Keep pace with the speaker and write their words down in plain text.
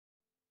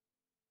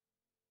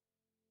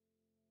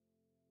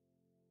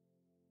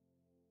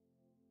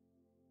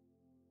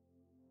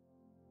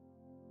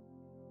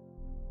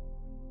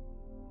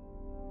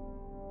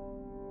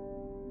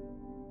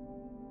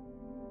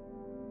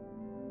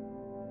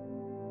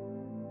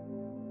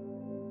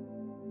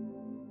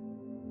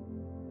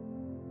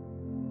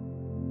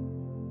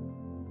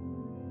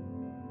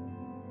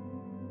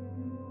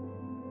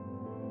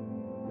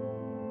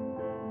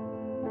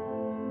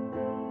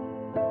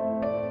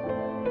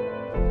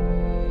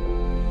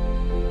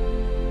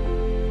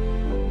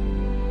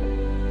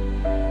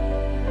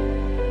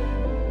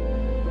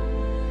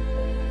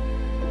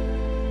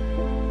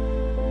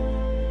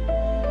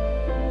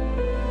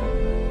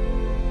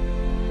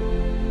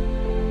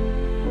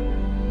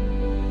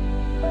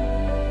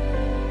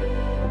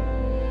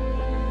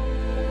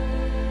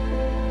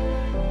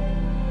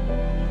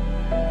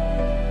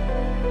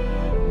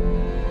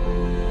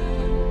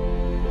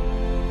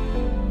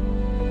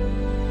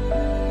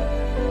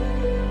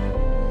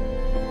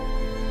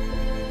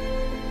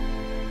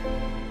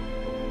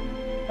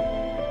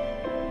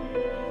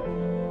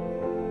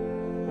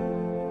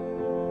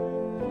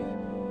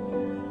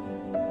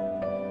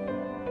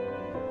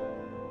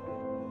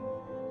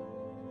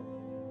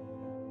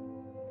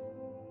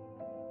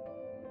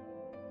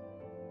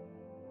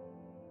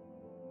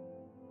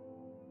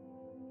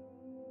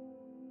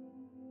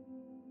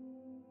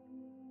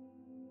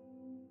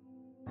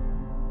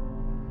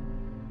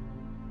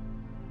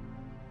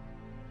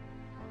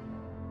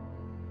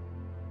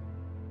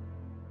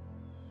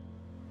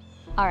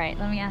All right,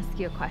 let me ask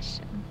you a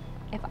question.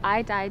 If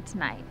I died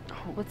tonight,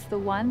 what's the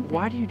one thing...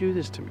 Why do you do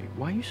this to me?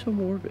 Why are you so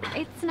morbid?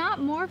 It's not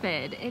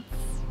morbid, it's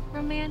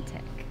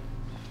romantic.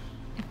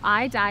 If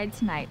I died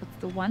tonight, what's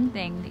the one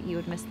thing that you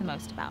would miss the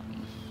most about me?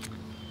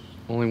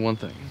 Only one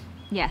thing.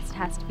 Yes, it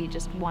has to be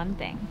just one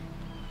thing.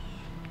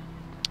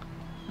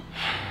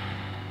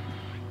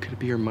 Could it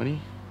be your money?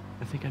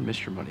 I think I'd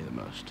miss your money the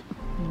most.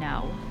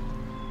 No.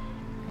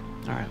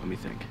 All right, let me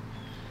think.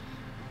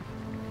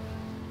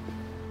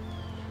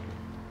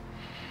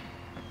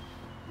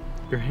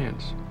 Your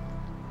hands.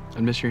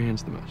 I'd miss your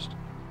hands the most.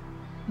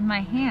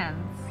 My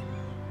hands?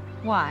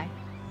 Why?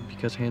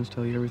 Because hands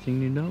tell you everything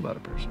you need to know about a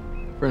person.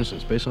 For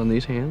instance, based on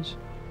these hands,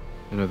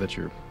 I know that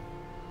you're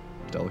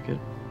delicate,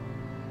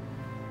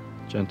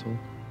 gentle,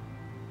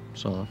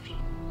 soft.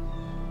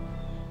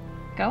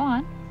 Go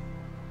on.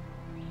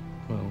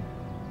 Well,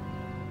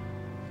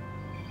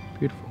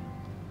 beautiful.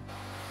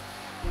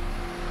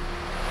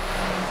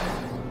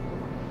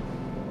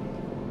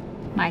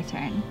 My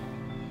turn.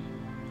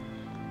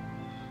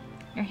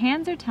 Your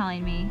hands are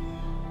telling me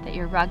that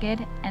you're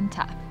rugged and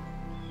tough.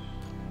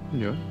 You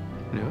knew it.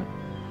 You knew it.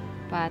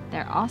 But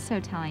they're also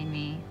telling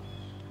me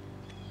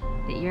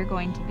that you're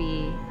going to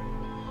be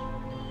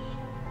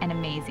an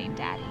amazing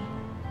daddy.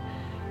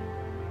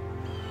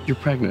 You're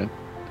pregnant.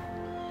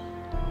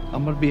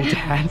 I'm gonna be a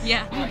dad.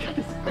 Yeah.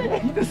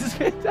 This is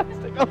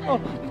fantastic.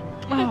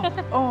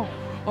 Oh,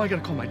 I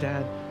gotta call my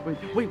dad.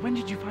 Wait, when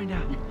did you find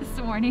out? This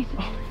morning.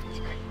 Oh, that's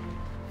great.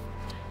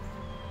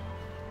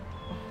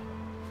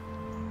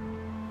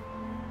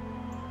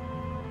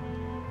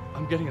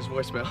 I'm getting his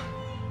voicemail.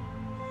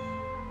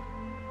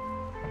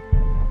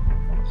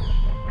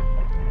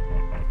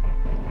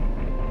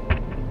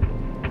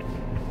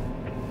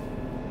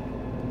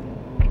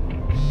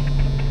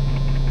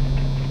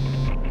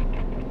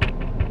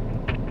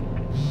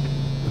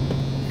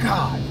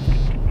 God.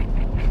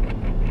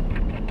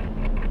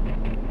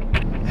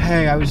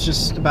 Hey, I was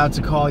just about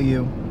to call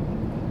you.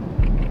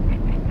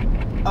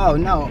 Oh,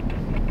 no.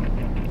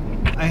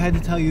 I had to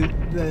tell you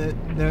that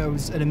I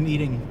was at a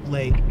meeting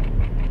late.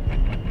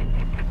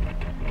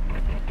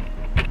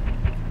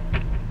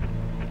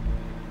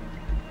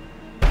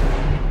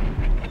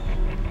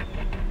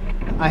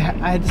 I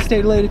had to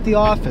stay late at the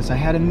office. I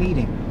had a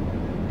meeting.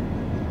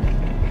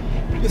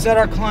 It was at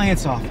our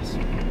client's office.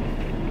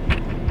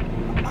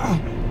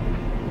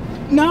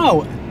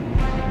 No!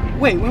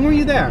 Wait, when were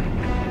you there?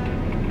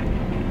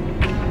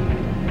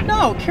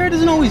 No, Kara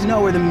doesn't always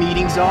know where the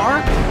meetings are.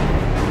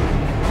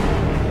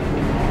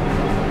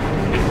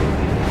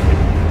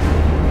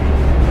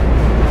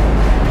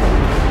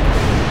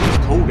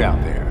 It's cold out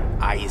there,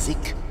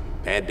 Isaac.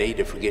 Bad day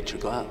to forget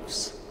your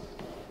gloves.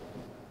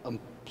 I'm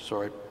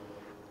sorry.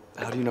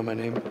 How do you know my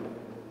name?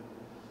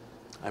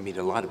 I meet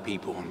a lot of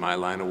people in my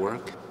line of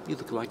work. You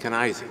look like an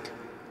Isaac.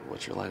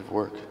 What's your line of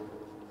work?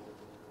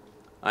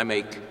 I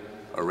make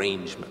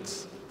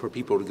arrangements for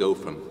people to go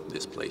from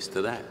this place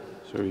to that.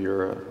 So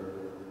you're a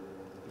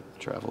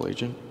travel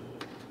agent?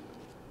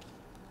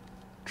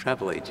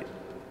 Travel agent.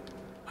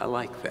 I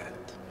like that.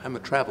 I'm a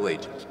travel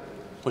agent.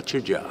 What's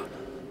your job?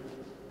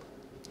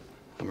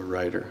 I'm a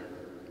writer.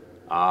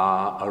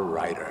 Ah, a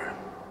writer.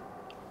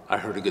 I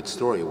heard a good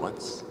story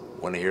once.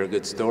 Want to hear a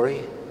good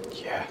story?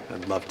 Yeah,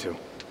 I'd love to.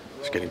 I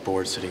was getting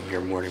bored sitting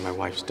here mourning my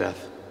wife's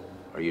death.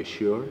 Are you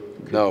sure?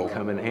 Could No,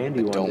 come in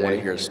handy I one don't want day.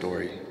 to hear a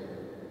story.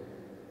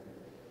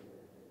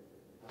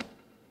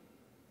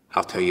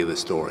 I'll tell you the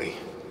story.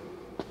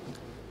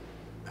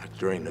 Back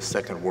during the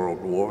Second World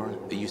War,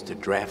 they used to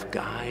draft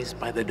guys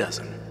by the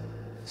dozen.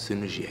 As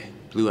soon as you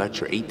blew out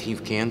your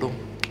 18th candle,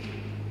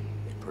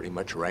 they pretty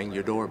much rang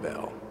your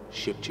doorbell,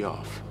 shipped you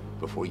off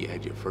before you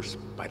had your first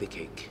bite of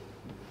cake.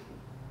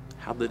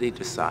 How did they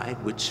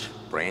decide which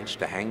branch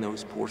to hang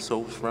those poor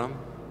souls from?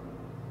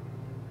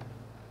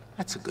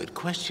 That's a good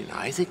question,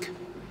 Isaac.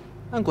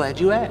 I'm glad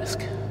you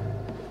asked.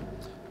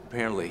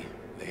 Apparently,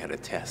 they had a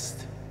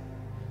test.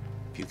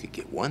 If you could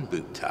get one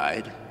boot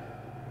tied,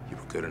 you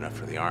were good enough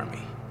for the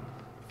Army.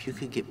 If you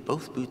could get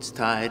both boots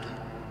tied,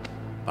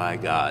 by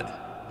God,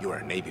 you are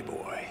a Navy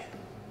boy.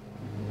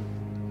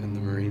 And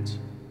the Marines?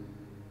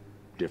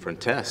 Different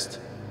test.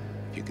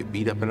 If you could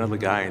beat up another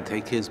guy and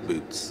take his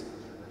boots.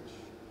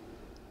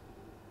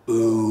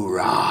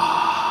 Hoorah!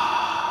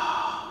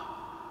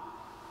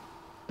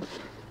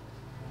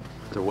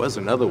 There was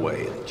another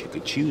way that you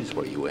could choose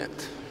where you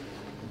went.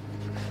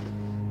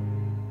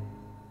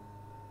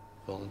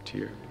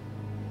 Volunteer.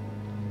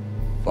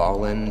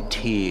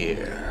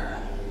 Volunteer.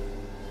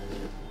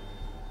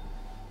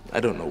 I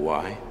don't know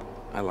why.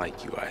 I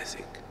like you,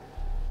 Isaac.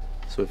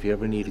 So if you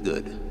ever need a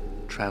good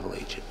travel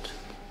agent,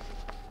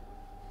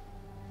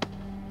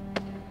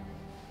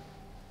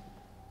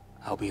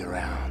 I'll be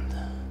around.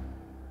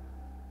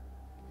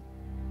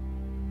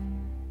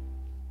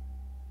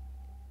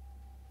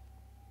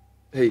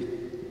 Hey,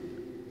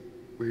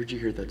 where'd you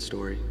hear that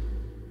story?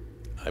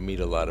 I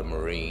meet a lot of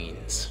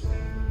Marines.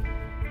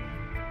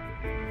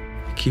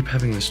 I keep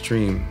having this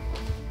dream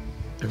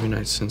every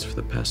night since for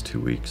the past 2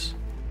 weeks.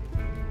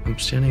 I'm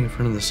standing in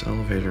front of this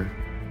elevator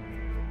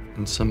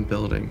in some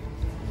building.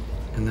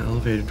 and the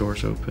elevator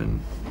doors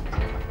open,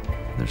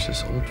 and there's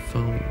this old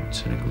phone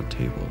sitting on the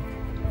table,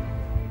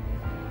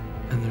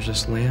 and there's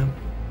this lamp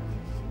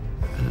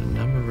and a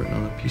number written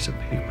on a piece of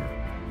paper,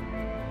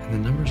 and the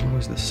number's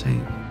always the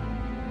same,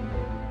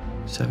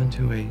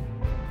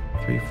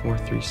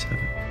 728-3437.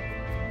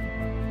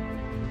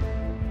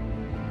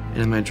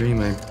 And in my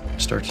dream, I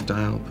start to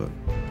dial, but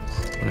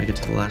when I get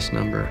to the last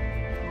number,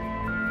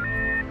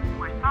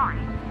 we're sorry,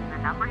 the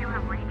number you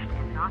have reached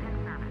is not in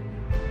service.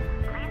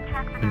 Please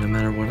check the... and no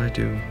matter what I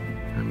do,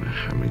 no matter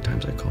how many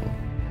times I call,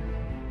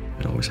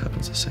 it always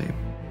happens the same.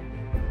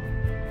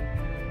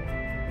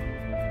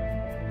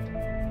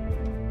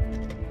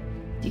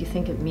 Do you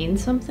think it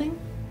means something?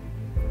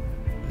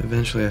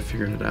 Eventually, I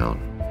figured it out.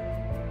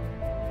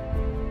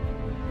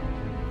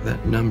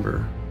 That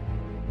number,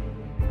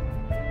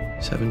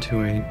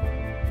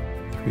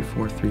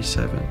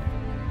 728-3437,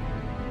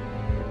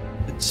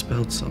 it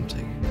spelled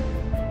something.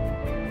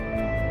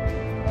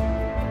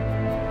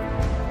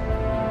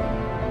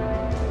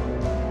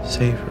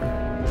 Save her.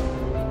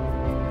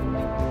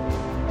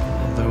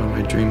 Although in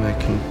my dream I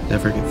can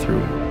never get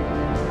through,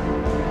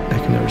 I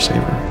can never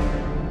save her.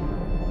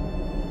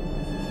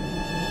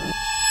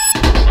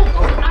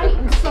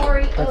 I'm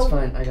sorry. That's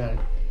fine, I got it.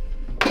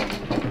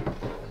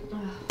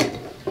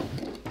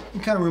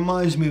 It kind of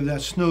reminds me of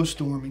that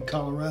snowstorm in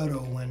Colorado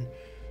when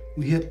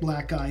we hit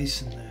black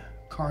ice and the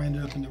car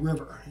ended up in the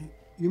river.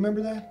 You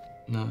remember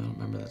that? No, I don't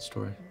remember that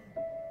story.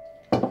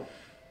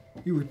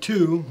 You were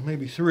 2,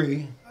 maybe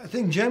 3. I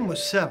think Jen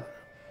was 7.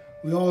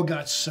 We all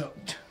got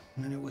soaked,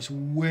 and it was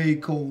way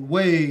cold,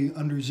 way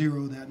under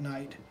zero that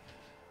night.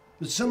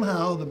 But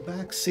somehow the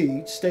back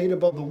seat stayed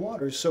above the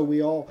water, so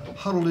we all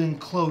huddled in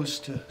close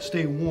to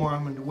stay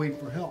warm and to wait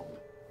for help.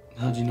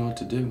 How'd you know what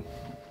to do?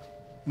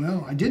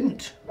 Well, I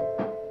didn't.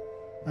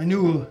 I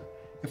knew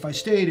if I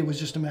stayed, it was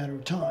just a matter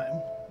of time.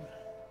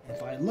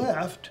 If I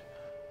left,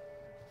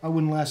 I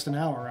wouldn't last an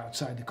hour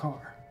outside the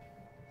car.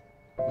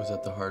 Was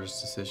that the hardest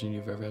decision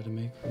you've ever had to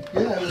make?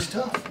 Yeah, it was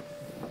tough.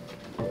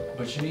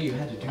 But you knew you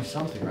had to do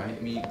something, right? I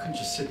mean, you couldn't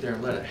just sit there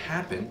and let it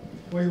happen.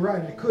 Well, you're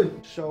right, I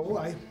couldn't. So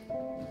I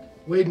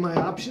weighed my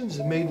options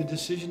and made the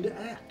decision to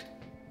act.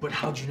 But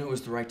how'd you know it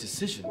was the right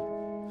decision?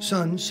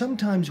 Son,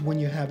 sometimes when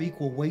you have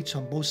equal weights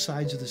on both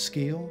sides of the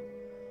scale,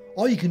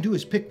 all you can do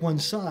is pick one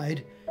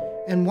side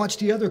and watch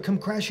the other come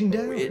crashing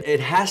down. It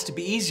has to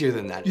be easier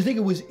than that. Do you think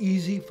it was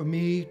easy for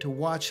me to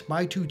watch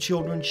my 2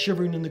 children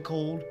shivering in the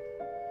cold?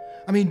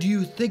 I mean, do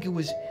you think it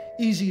was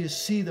easy to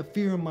see the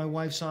fear in my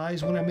wife's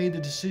eyes when I made the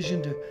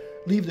decision to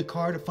leave the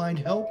car to find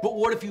help? But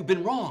what if you'd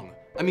been wrong?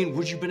 I mean,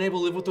 would you been able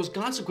to live with those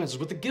consequences,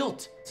 with the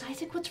guilt?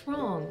 Isaac, what's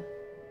wrong?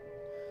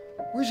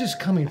 Where's this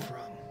coming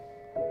from?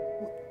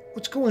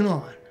 What's going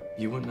on?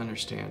 You wouldn't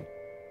understand.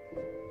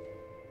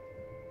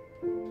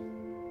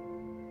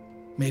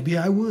 Maybe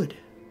I would.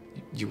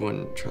 You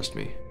wouldn't trust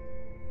me.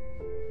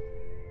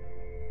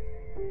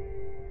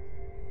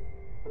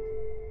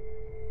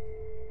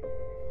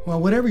 Well,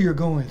 whatever you're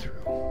going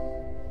through,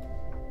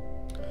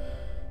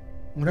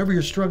 whatever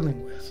you're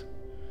struggling with,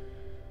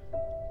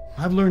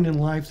 I've learned in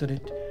life that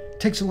it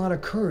takes a lot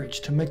of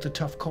courage to make the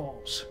tough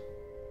calls.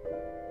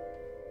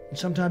 And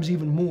sometimes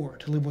even more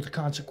to live with the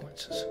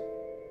consequences.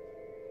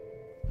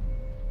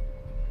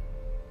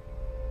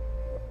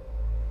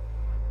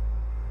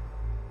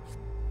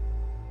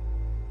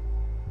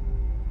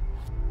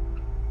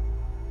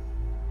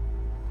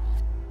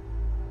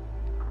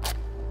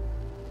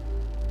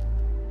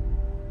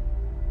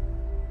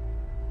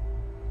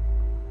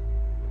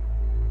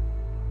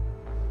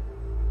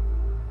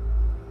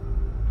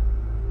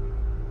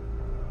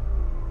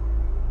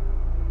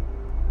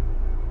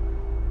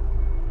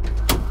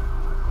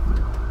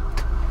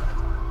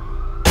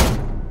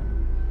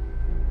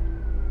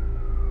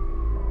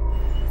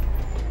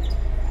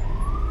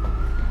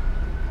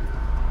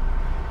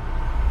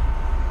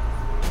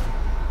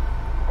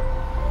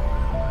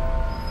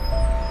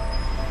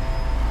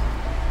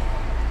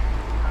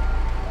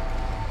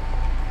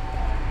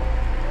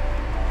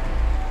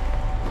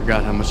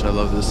 Forgot how much I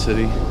love this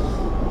city.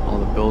 All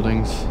the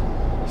buildings,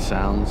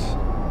 sounds,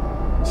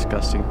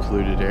 disgusting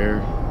polluted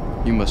air.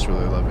 You must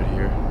really love it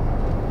here.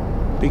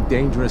 Big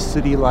dangerous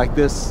city like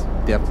this,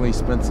 definitely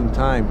spent some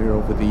time here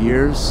over the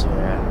years.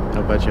 Yeah.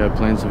 I'll bet you have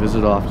plans to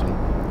visit often.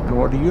 And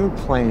what are your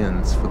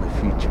plans for the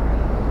future?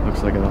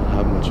 Looks like I don't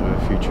have much of a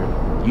future.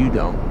 You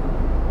don't,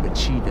 but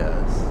she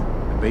does.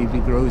 The baby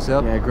grows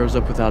up. Yeah, grows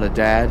up without a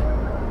dad.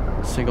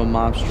 A single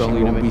mom She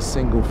struggling to won't make... be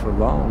single for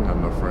long,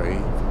 I'm afraid.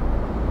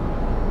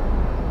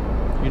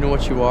 You know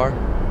what you are?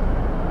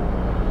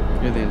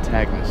 You're the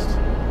antagonist.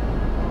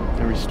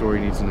 Every story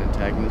needs an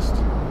antagonist.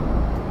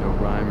 No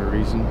rhyme or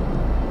reason.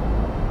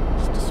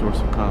 Just a source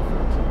of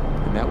conflict.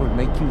 And that would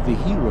make you the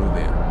hero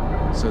then.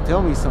 So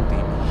tell me something,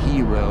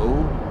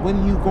 hero. When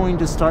are you going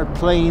to start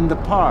playing the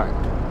part?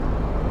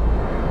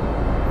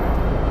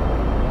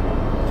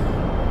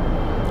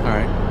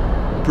 Alright,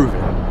 prove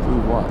it.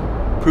 Prove what?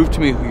 Prove to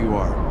me who you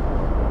are.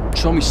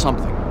 Show me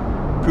something.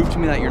 Prove to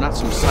me that you're not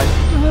some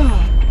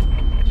psycho.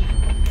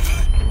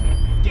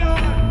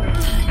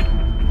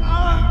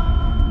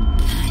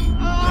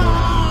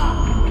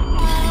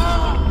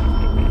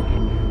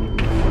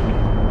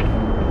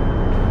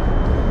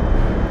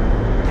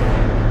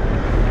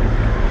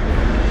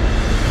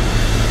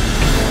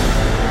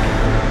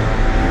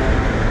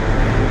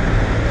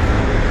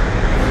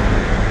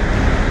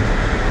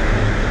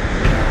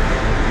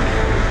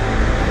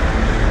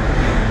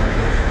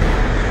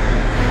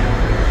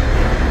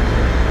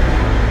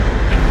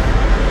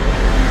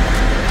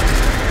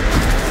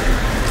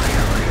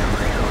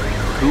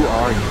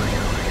 are here.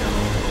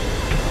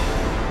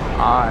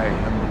 I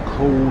am the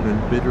cold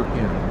and bitter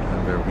end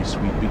of every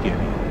sweet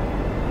beginning,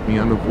 the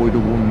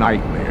unavoidable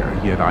nightmare,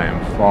 yet I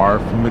am far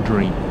from a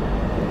dream.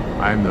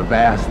 I am the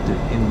vast and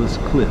endless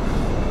cliff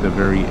at the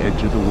very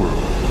edge of the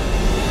world.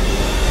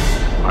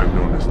 I'm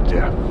known as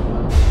Death.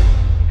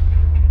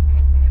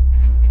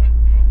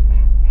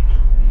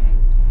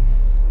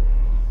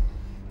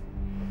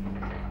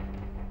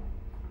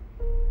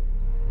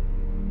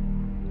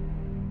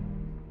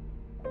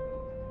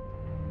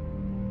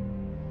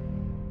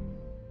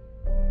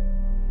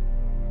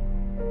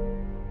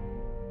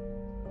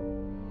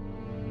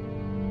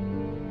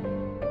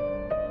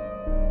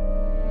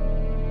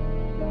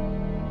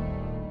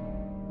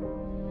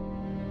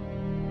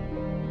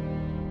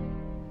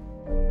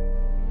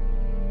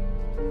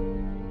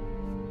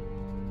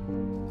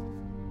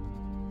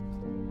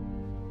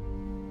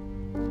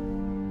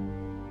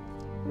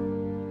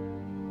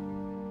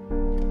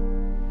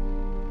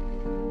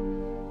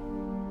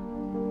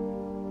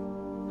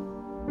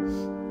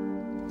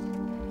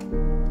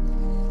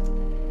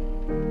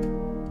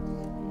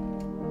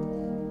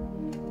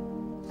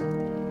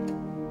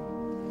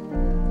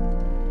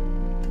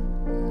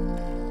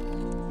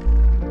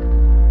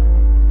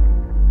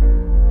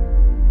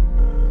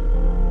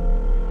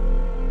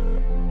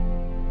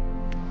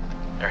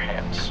 Your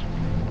hands.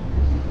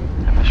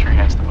 I miss your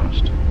hands the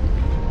most.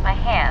 My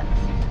hands.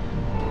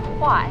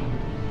 Why?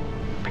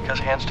 Because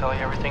hands tell you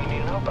everything you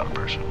need to know about a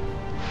person.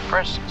 For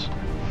instance,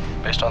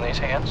 based on these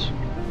hands,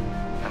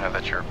 I know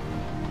that you're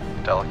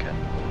delicate,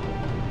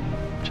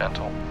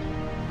 gentle,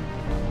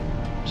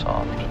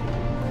 soft.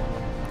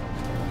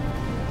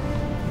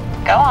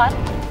 Go on.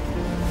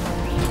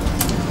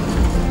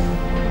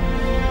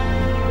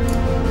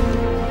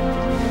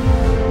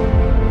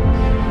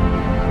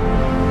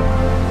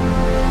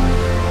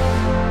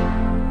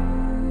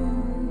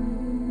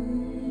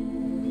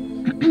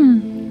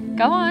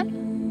 Go on.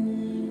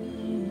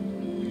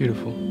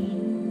 Beautiful.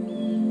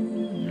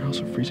 You're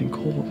also freezing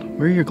cold.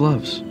 Where are your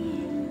gloves?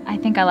 I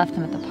think I left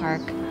them at the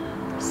park.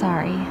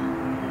 Sorry.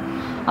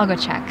 I'll go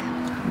check.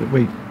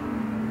 Wait,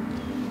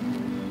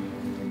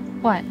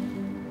 What?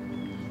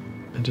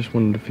 I just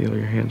wanted to feel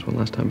your hands one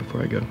last time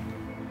before I go.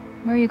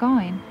 Where are you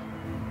going?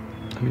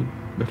 I mean,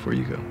 before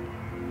you go.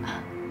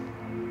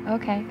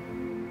 Okay.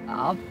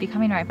 I'll be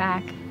coming right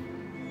back.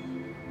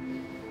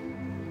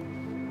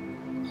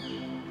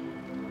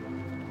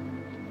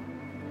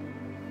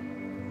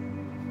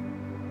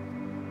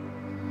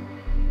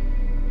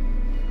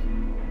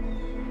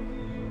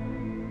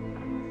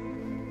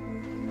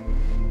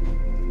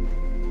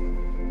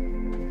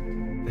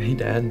 Hey,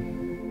 Dad.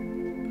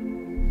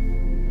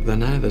 The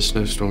night of the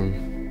snowstorm,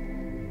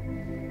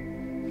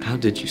 how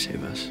did you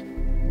save us?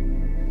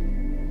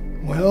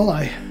 Well,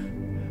 I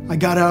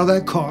got out of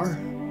that car,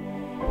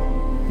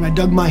 and I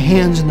dug my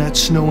hands in that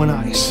snow and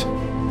ice.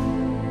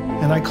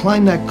 And I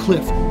climbed that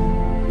cliff,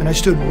 and I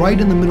stood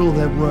right in the middle of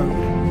that road,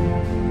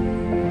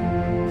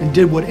 and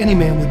did what any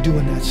man would do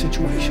in that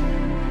situation.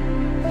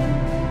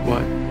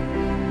 What?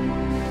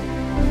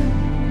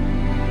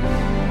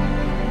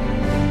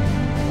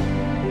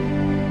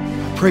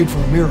 I prayed for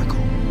a miracle.